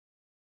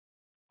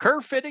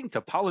curve fitting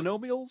to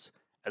polynomials,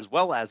 as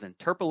well as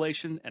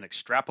interpolation and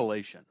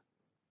extrapolation.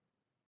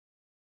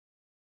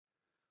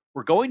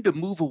 We're going to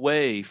move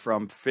away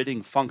from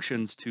fitting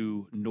functions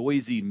to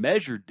noisy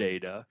measured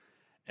data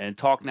and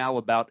talk now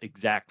about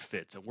exact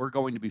fits. And we're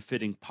going to be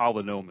fitting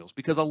polynomials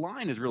because a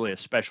line is really a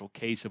special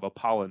case of a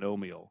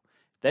polynomial.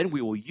 Then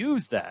we will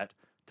use that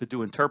to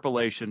do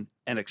interpolation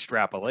and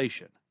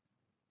extrapolation.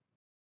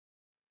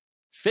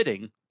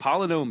 Fitting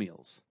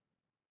polynomials.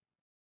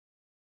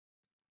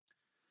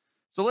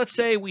 So let's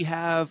say we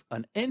have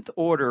an nth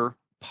order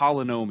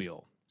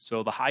polynomial.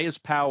 So the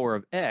highest power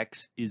of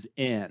x is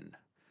n.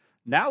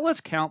 Now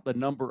let's count the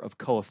number of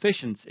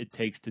coefficients it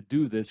takes to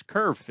do this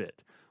curve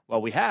fit.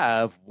 Well, we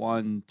have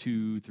 1,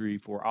 2, 3,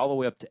 4, all the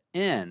way up to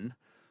n,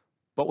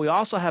 but we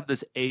also have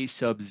this a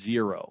sub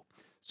 0.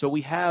 So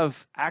we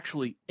have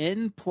actually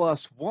n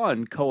plus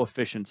 1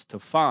 coefficients to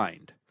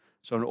find.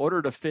 So in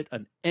order to fit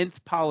an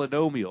nth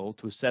polynomial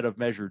to a set of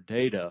measured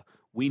data,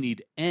 we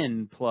need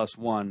n plus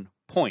 1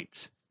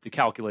 points to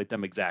calculate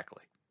them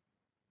exactly.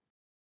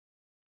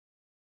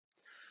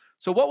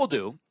 So what we'll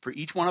do for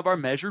each one of our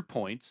measured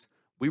points,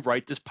 we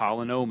write this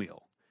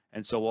polynomial.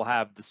 And so we'll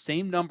have the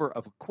same number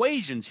of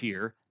equations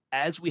here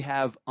as we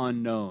have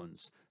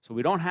unknowns. So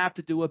we don't have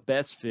to do a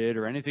best fit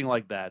or anything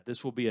like that.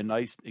 This will be a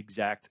nice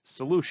exact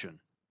solution.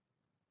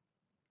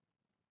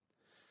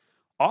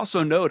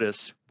 Also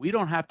notice we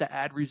don't have to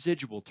add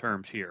residual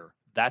terms here.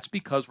 That's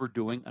because we're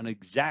doing an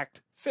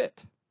exact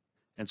fit.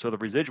 And so the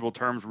residual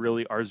terms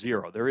really are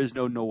 0. There is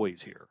no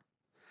noise here.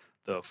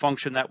 The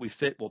function that we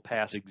fit will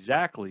pass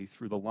exactly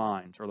through the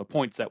lines or the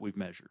points that we've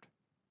measured.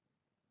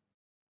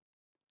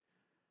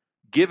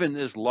 Given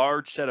this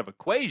large set of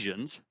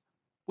equations,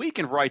 we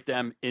can write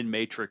them in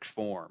matrix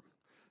form.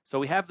 So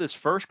we have this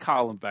first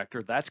column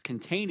vector that's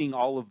containing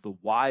all of the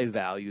y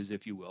values,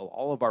 if you will,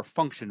 all of our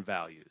function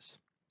values.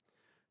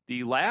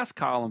 The last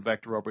column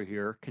vector over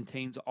here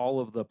contains all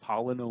of the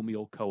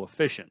polynomial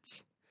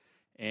coefficients.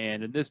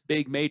 And in this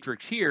big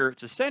matrix here,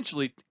 it's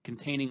essentially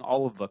containing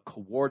all of the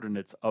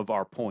coordinates of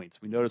our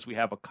points. We notice we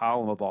have a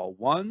column of all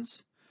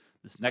ones.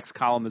 This next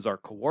column is our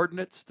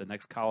coordinates. The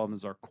next column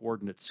is our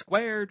coordinates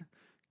squared,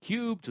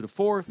 cubed to the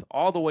fourth,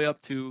 all the way up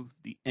to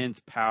the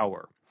nth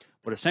power.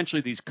 But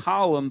essentially these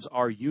columns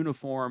are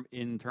uniform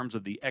in terms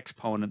of the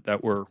exponent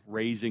that we're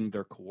raising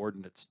their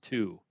coordinates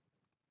to.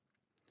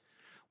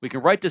 We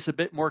can write this a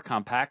bit more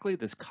compactly.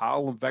 This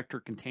column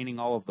vector containing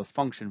all of the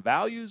function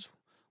values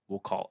we'll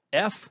call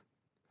f.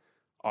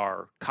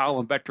 Our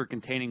column vector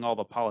containing all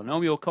the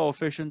polynomial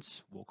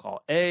coefficients we'll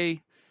call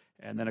a.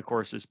 And then of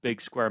course this big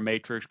square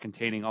matrix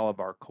containing all of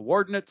our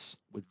coordinates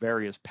with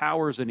various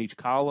powers in each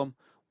column,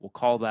 we'll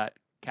call that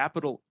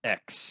capital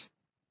X.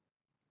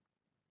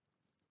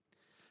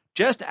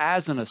 Just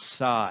as an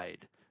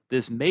aside,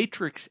 this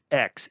matrix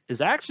X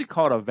is actually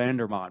called a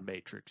Vandermonde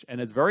matrix,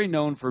 and it's very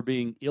known for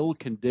being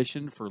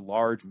ill-conditioned for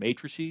large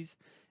matrices.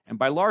 And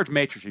by large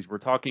matrices, we're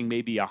talking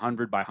maybe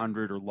 100 by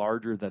 100 or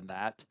larger than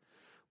that.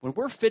 When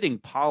we're fitting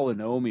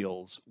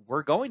polynomials,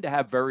 we're going to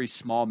have very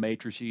small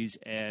matrices,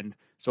 and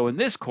so in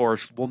this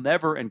course, we'll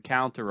never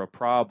encounter a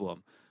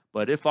problem.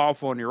 But if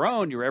off on your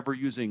own, you're ever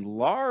using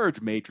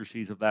large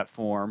matrices of that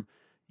form,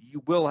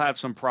 you will have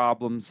some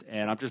problems,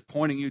 and I'm just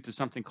pointing you to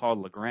something called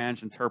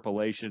Lagrange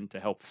interpolation to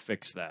help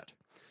fix that.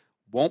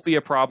 Won't be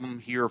a problem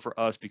here for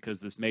us because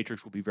this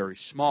matrix will be very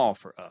small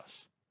for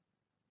us.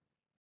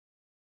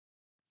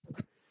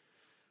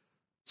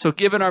 So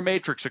given our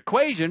matrix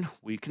equation,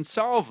 we can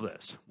solve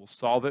this. We'll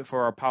solve it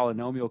for our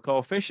polynomial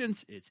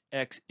coefficients. It's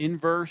x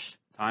inverse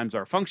times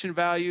our function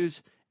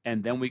values,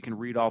 and then we can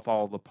read off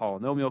all the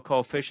polynomial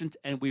coefficients,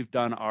 and we've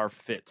done our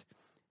fit.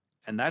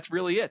 And that's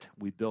really it.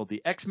 We build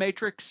the x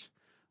matrix,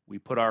 we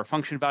put our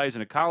function values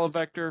in a column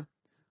vector,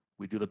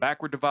 we do the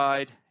backward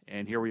divide,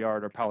 and here we are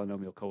at our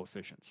polynomial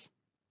coefficients.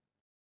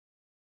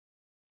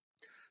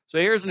 So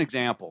here's an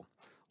example.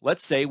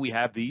 Let's say we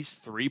have these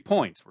 3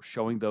 points. We're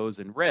showing those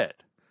in red.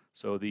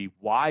 So the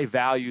y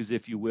values,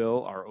 if you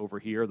will, are over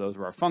here. Those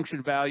are our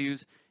function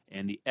values,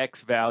 and the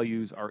x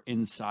values are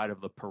inside of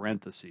the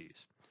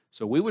parentheses.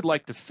 So we would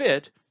like to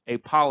fit a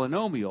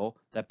polynomial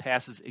that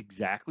passes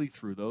exactly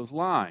through those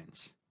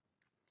lines.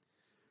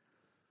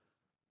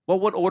 Well,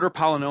 what order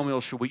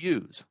polynomial should we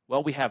use?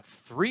 Well, we have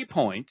 3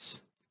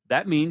 points.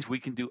 That means we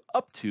can do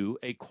up to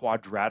a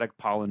quadratic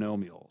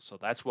polynomial. So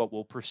that's what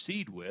we'll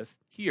proceed with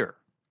here.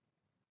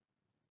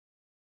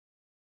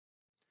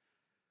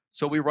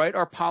 So we write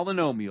our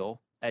polynomial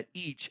at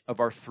each of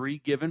our 3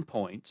 given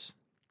points.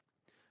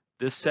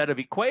 This set of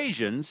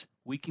equations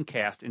we can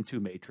cast into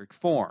matrix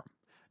form.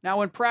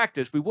 Now in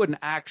practice, we wouldn't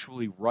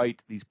actually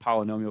write these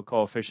polynomial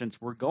coefficients.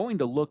 We're going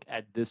to look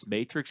at this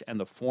matrix and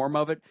the form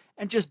of it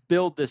and just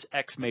build this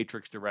X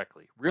matrix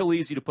directly. Real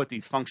easy to put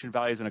these function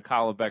values in a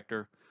column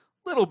vector.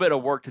 Little bit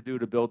of work to do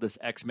to build this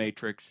X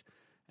matrix.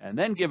 And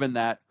then given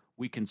that,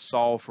 we can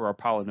solve for our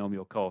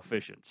polynomial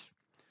coefficients.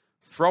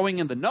 Throwing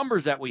in the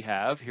numbers that we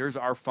have, here's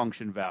our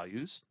function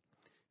values.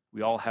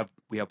 We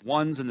have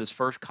ones in this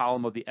first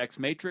column of the X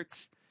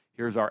matrix.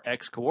 Here's our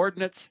X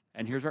coordinates,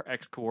 and here's our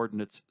X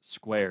coordinates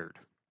squared.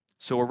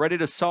 So we're ready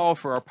to solve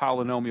for our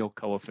polynomial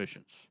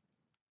coefficients.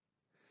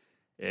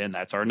 And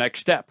that's our next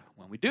step.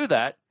 When we do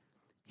that,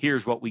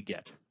 here's what we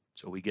get.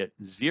 So we get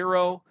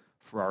 0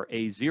 for our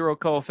A0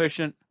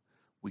 coefficient,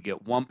 we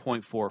get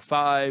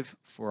 1.45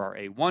 for our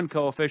A1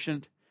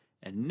 coefficient,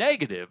 and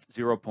negative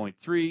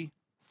 0.3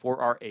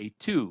 for our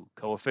A2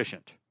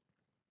 coefficient.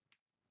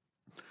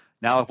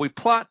 Now, if we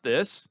plot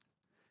this,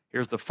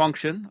 here's the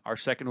function, our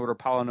second order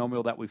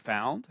polynomial that we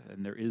found,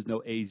 and there is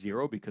no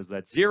A0 because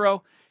that's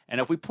 0. And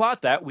if we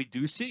plot that, we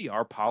do see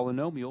our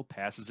polynomial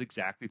passes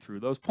exactly through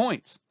those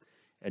points.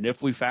 And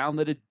if we found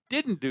that it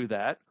didn't do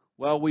that,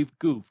 well, we've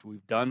goofed,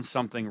 we've done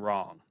something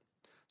wrong.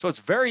 So it's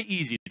very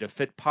easy to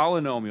fit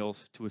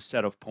polynomials to a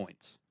set of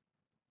points.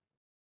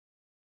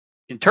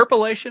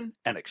 Interpolation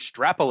and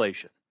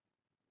extrapolation.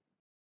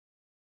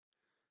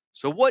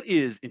 So what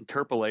is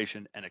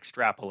interpolation and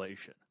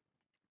extrapolation?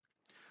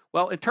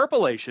 Well,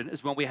 interpolation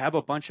is when we have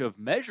a bunch of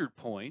measured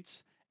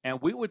points and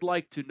we would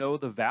like to know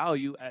the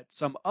value at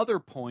some other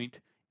point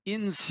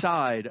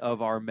inside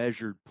of our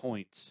measured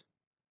points.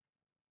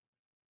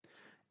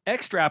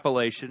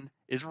 Extrapolation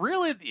is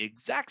really the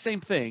exact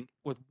same thing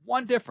with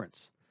one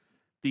difference.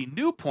 The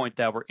new point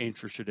that we're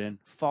interested in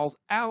falls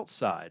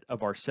outside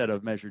of our set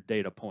of measured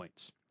data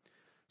points.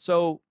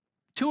 So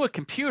to a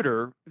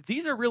computer,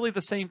 these are really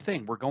the same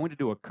thing. We're going to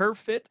do a curve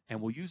fit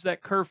and we'll use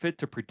that curve fit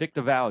to predict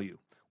a value.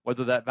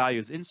 Whether that value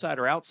is inside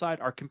or outside,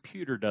 our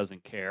computer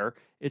doesn't care.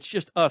 It's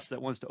just us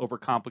that wants to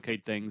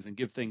overcomplicate things and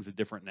give things a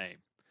different name.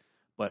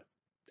 But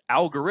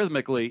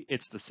algorithmically,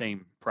 it's the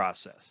same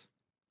process.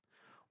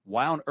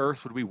 Why on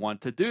earth would we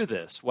want to do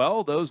this?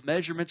 Well, those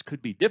measurements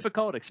could be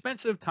difficult,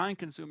 expensive,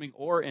 time-consuming,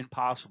 or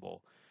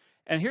impossible.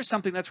 And here's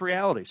something that's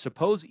reality.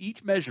 Suppose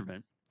each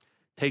measurement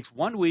takes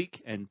 1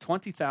 week and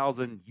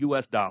 20,000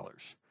 US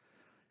dollars.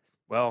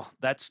 Well,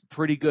 that's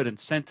pretty good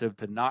incentive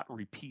to not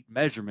repeat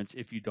measurements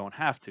if you don't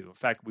have to. In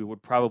fact, we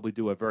would probably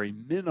do a very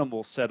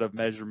minimal set of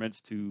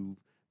measurements to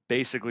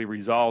basically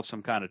resolve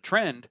some kind of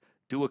trend,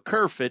 do a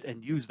curve fit,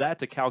 and use that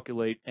to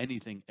calculate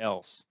anything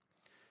else.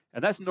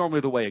 And that's normally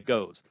the way it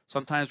goes.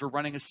 Sometimes we're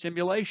running a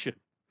simulation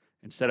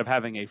instead of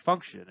having a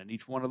function, and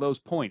each one of those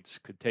points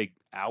could take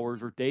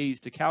hours or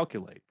days to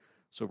calculate.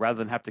 So rather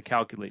than have to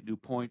calculate new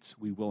points,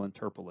 we will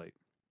interpolate.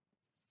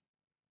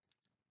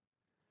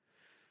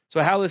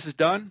 So how this is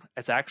done,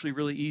 it's actually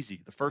really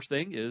easy. The first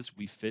thing is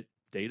we fit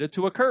data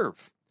to a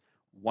curve.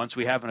 Once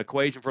we have an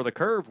equation for the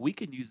curve, we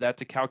can use that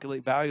to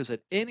calculate values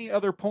at any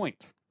other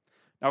point.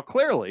 Now,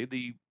 clearly,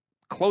 the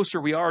closer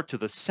we are to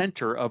the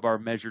center of our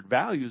measured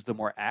values, the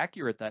more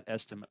accurate that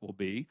estimate will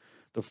be.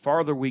 The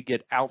farther we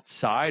get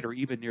outside or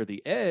even near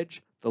the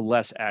edge, the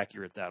less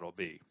accurate that'll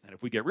be. And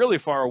if we get really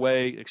far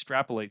away,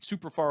 extrapolate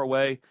super far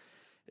away,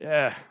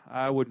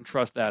 I wouldn't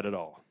trust that at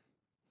all.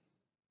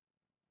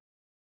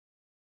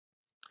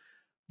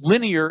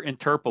 Linear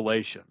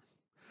interpolation.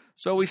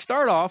 So we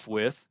start off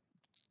with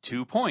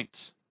 2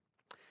 points.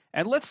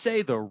 And let's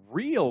say the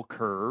real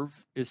curve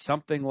is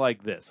something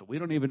like this. We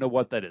don't even know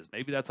what that is.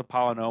 Maybe that's a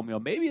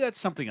polynomial. Maybe that's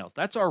something else.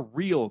 That's our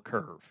real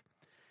curve.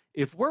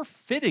 If we're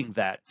fitting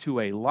that to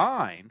a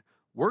line,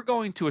 we're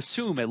going to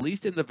assume, at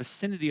least in the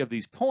vicinity of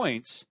these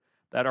points,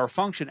 that our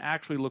function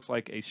actually looks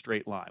like a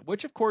straight line,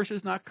 which of course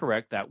is not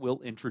correct. That will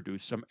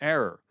introduce some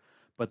error.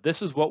 But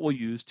this is what we'll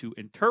use to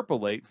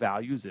interpolate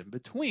values in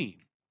between.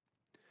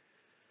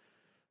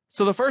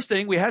 So the first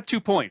thing, we had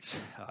 2 points,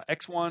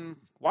 x1,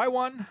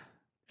 y1,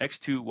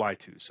 x2,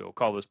 y2. So we'll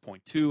call this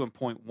point 2 and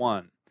point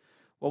 1.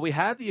 Well, we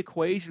have the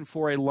equation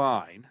for a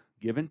line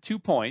given 2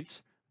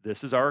 points.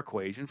 This is our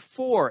equation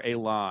for a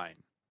line.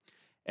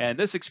 And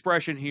this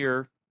expression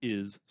here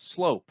is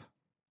slope.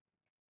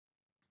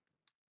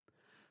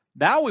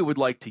 Now we would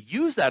like to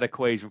use that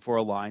equation for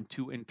a line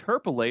to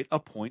interpolate a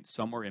point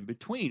somewhere in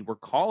between. We're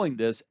calling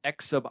this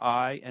x sub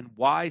I and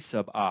y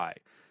sub I.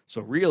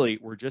 So really,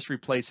 we're just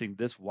replacing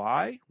this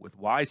y with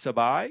y sub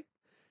I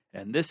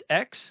and this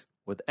x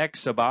with x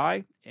sub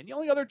I. And the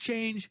only other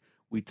change,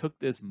 we took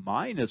this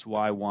minus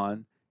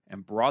y1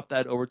 and brought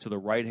that over to the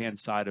right-hand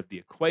side of the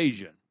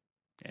equation.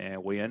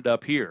 And we end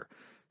up here.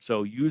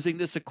 So using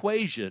this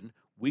equation,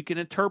 we can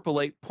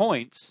interpolate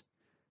points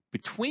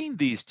between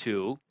these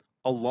two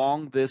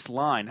along this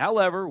line.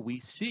 However, we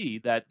see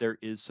that there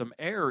is some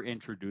error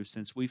introduced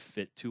since we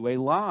fit to a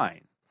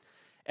line.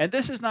 And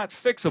this is not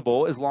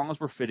fixable as long as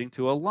we're fitting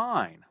to a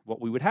line. What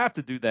we would have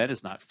to do then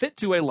is not fit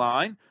to a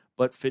line,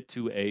 but fit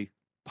to a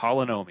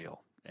polynomial.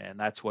 And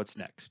that's what's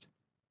next.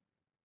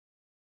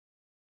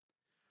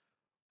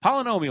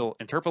 Polynomial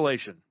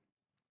interpolation.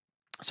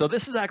 So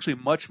this is actually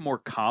much more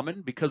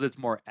common because it's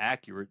more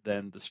accurate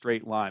than the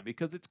straight line,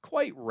 because it's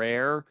quite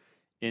rare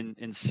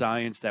in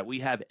science that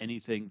we have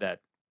anything that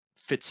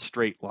fits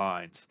straight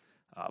lines.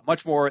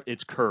 Much more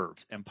it's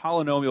curves, and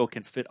polynomial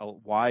can fit a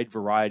wide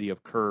variety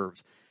of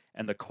curves.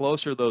 And the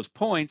closer those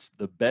points,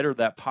 the better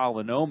that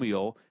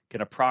polynomial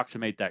can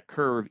approximate that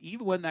curve,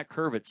 even when that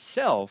curve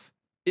itself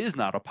is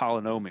not a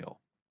polynomial.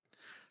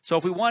 So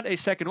if we want a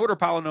second order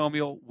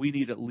polynomial, we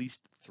need at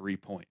least 3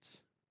 points.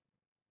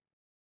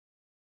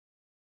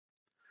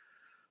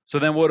 So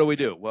then what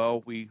do?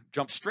 Well, we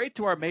jump straight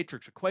to our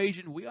matrix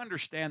equation. We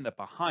understand that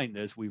behind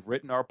this, we've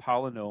written our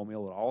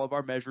polynomial and all of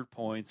our measured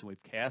points, and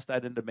we've cast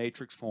that into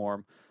matrix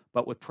form.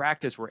 But with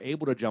practice, we're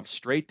able to jump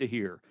straight to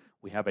here.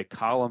 We have a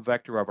column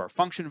vector of our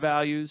function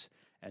values,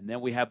 and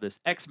then we have this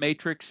X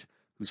matrix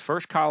whose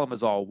first column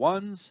is all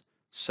ones,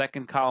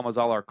 second column is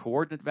all our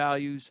coordinate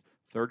values,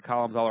 third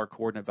column is all our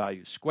coordinate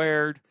values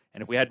squared.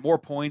 And if we had more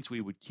points,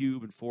 we would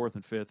cube and fourth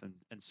and fifth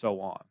and so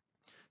on.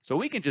 So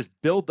we can just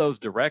build those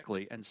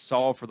directly and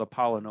solve for the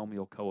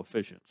polynomial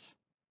coefficients.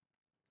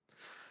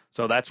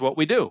 So that's what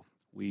we do.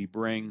 We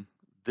bring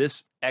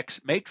this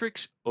X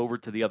matrix over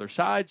to the other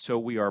side. So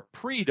we are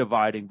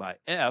pre-dividing by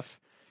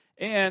F.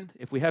 And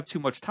if we have too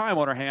much time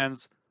on our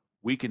hands,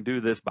 we can do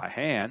this by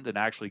hand and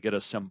actually get a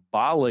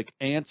symbolic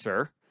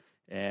answer.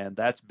 And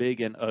that's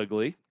big and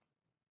ugly.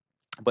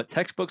 But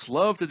textbooks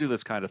love to do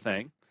this kind of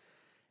thing.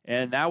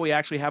 And now we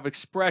actually have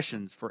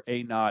expressions for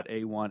A naught,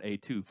 A1,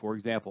 A2. For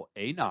example,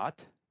 A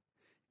naught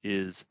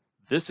is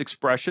this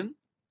expression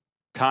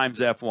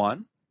times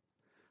F1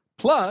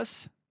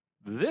 plus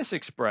this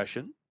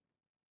expression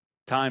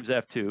times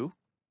F2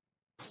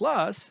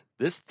 plus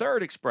this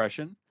third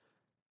expression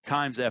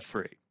times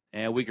F3.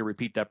 And we can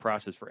repeat that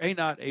process for A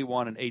naught,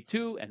 A1, and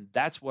A2, and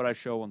that's what I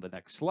show on the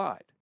next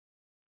slide.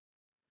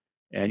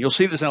 And you'll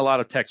see this in a lot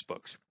of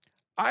textbooks.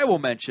 I will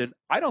mention,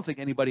 I don't think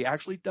anybody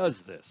actually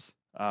does this.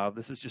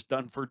 This is just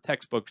done for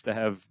textbooks to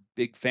have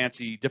big,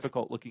 fancy,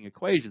 difficult-looking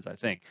equations, I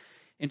think.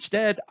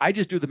 Instead, I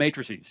just do the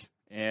matrices.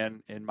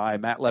 And in my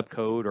MATLAB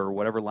code or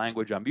whatever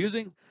language I'm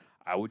using,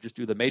 I would just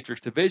do the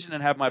matrix division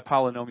and have my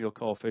polynomial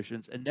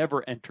coefficients and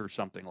never enter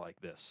something like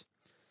this.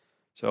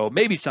 So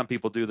maybe some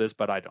people do this,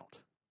 but I don't.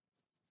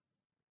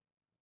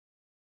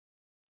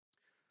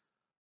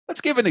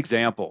 Let's give an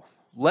example.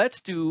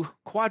 Let's do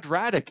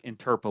quadratic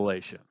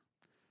interpolation.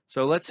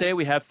 So let's say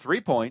we have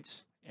 3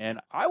 points, and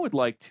I would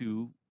like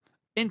to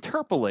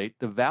interpolate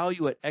the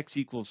value at x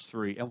equals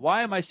 3. And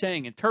why am I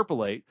saying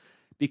interpolate?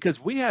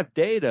 Because we have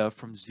data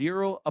from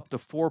 0 up to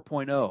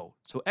 4.0.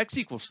 So x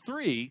equals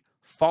 3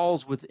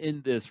 falls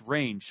within this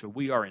range. So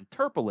we are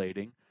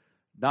interpolating,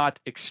 not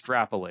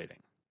extrapolating.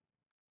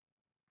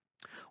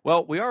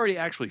 Well, we already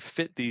actually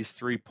fit these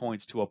 3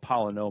 points to a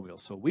polynomial.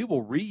 So we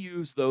will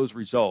reuse those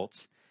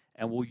results.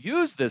 And we'll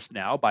use this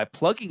now by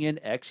plugging in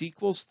x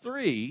equals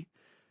 3,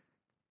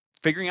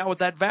 figuring out what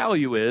that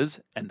value is,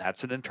 and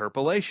that's an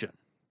interpolation.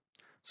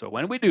 So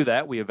when we do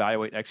that, we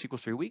evaluate x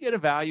equals 3, we get a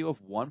value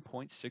of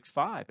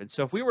 1.65. And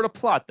so if we were to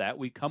plot that,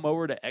 we come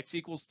over to x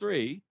equals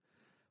 3,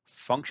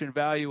 function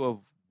value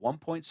of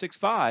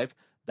 1.65,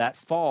 that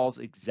falls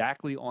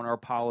exactly on our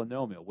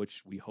polynomial,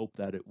 which we hope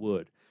that it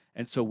would.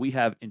 And so we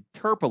have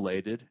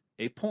interpolated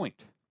a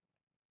point.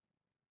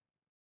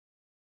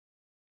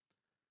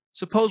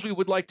 Suppose we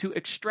would like to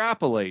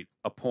extrapolate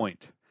a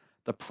point.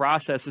 The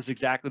process is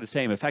exactly the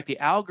same. In fact, the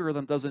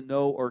algorithm doesn't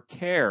know or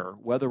care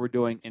whether we're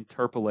doing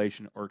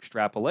interpolation or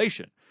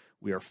extrapolation.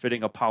 We are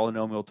fitting a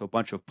polynomial to a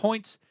bunch of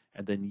points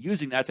and then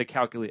using that to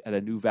calculate at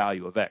a new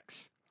value of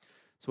x.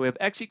 So we have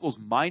x equals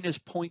minus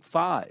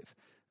 0.5.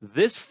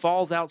 This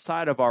falls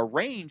outside of our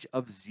range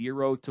of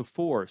 0 to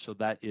 4, so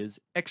that is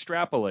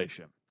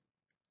extrapolation.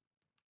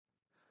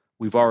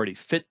 We've already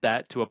fit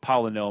that to a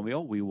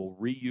polynomial. We will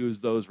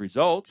reuse those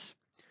results.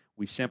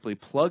 We simply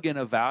plug in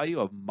a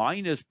value of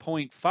minus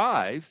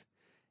 0.5,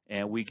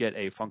 and we get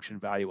a function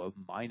value of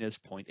minus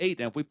 0.8.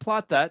 And if we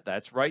plot that,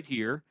 that's right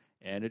here,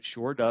 and it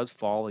sure does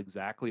fall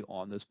exactly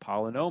on this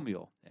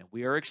polynomial. And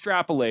we are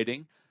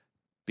extrapolating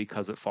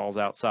because it falls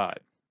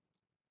outside.